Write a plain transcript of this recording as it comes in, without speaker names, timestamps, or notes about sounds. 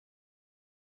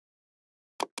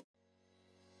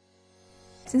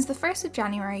Since the 1st of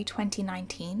January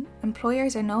 2019,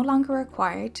 employers are no longer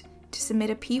required to submit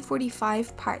a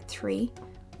P45 Part 3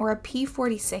 or a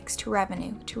P46 to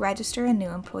Revenue to register a new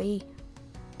employee.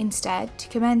 Instead, to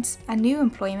commence a new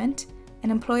employment, an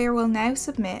employer will now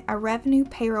submit a Revenue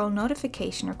Payroll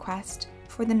Notification request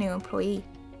for the new employee.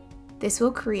 This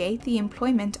will create the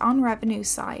employment on Revenue's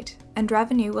side, and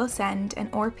Revenue will send an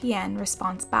RPN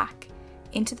response back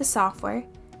into the software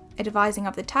advising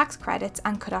of the tax credits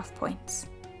and cut-off points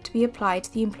to be applied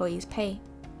to the employee's pay.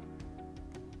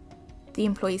 The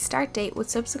employee's start date would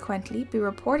subsequently be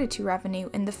reported to Revenue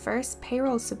in the first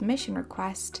payroll submission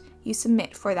request you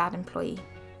submit for that employee.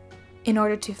 In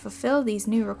order to fulfill these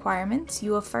new requirements,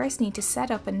 you will first need to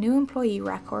set up a new employee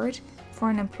record for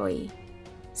an employee.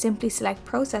 Simply select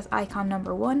Process icon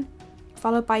number 1,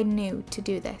 followed by New to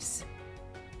do this.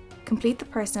 Complete the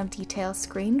personal details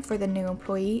screen for the new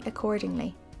employee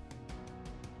accordingly.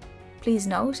 Please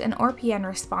note, an RPN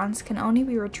response can only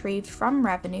be retrieved from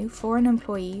Revenue for an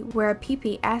employee where a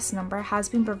PPS number has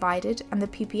been provided and the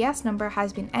PPS number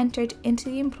has been entered into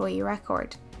the employee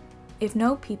record. If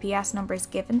no PPS number is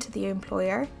given to the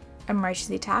employer,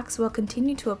 emergency tax will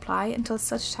continue to apply until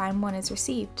such time one is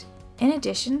received. In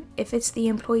addition, if it's the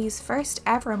employee's first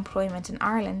ever employment in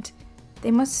Ireland,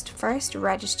 they must first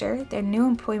register their new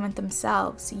employment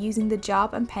themselves using the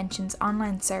Job and Pensions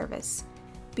online service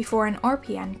before an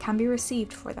RPN can be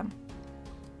received for them.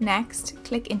 Next,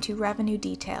 click into Revenue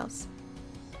Details.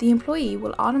 The employee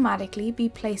will automatically be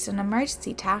placed on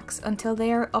emergency tax until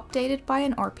they are updated by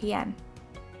an RPN.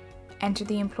 Enter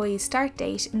the employee's start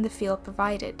date in the field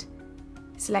provided.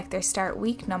 Select their start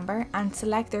week number and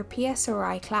select their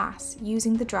PSRI class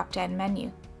using the drop-down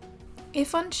menu.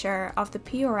 If unsure of the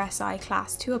PRSI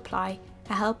class to apply,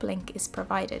 a help link is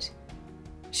provided.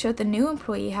 Should the new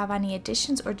employee have any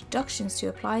additions or deductions to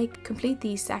apply, complete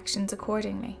these sections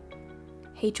accordingly.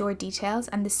 HR details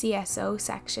and the CSO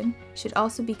section should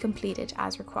also be completed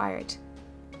as required.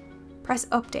 Press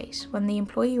Update when the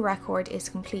employee record is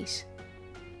complete.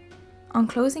 On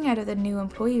closing out of the new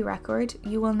employee record,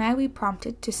 you will now be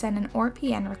prompted to send an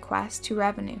RPN request to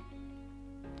Revenue.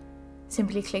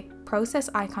 Simply click Process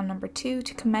icon number 2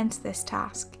 to commence this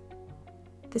task.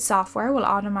 The software will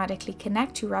automatically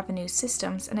connect to Revenue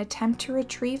systems and attempt to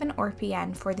retrieve an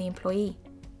RPN for the employee.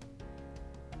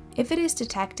 If it is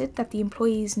detected that the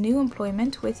employee's new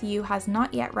employment with you has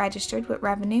not yet registered with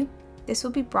Revenue, this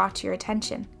will be brought to your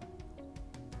attention.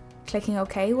 Clicking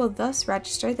OK will thus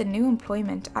register the new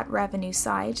employment at Revenue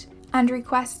side and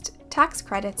request tax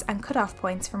credits and cut-off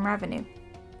points from Revenue.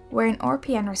 Where an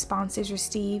RPN response is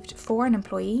received for an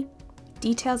employee,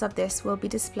 details of this will be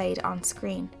displayed on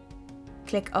screen.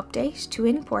 Click Update to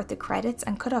import the credits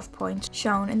and cut-off points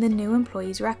shown in the new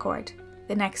employee's record.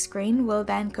 The next screen will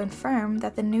then confirm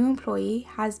that the new employee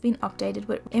has been updated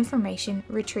with information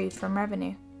retrieved from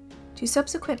Revenue. To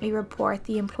subsequently report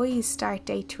the employee's start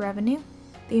date to Revenue,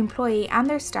 the employee and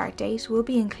their start date will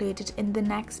be included in the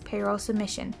next payroll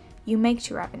submission you make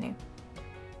to Revenue.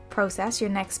 Process your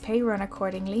next pay run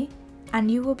accordingly,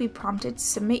 and you will be prompted to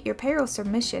submit your payroll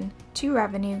submission to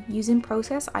Revenue using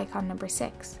Process icon number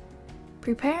 6.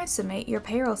 Prepare and submit your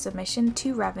payroll submission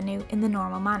to Revenue in the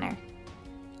normal manner.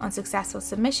 On successful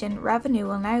submission, Revenue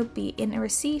will now be in a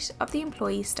receipt of the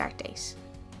employee's start date.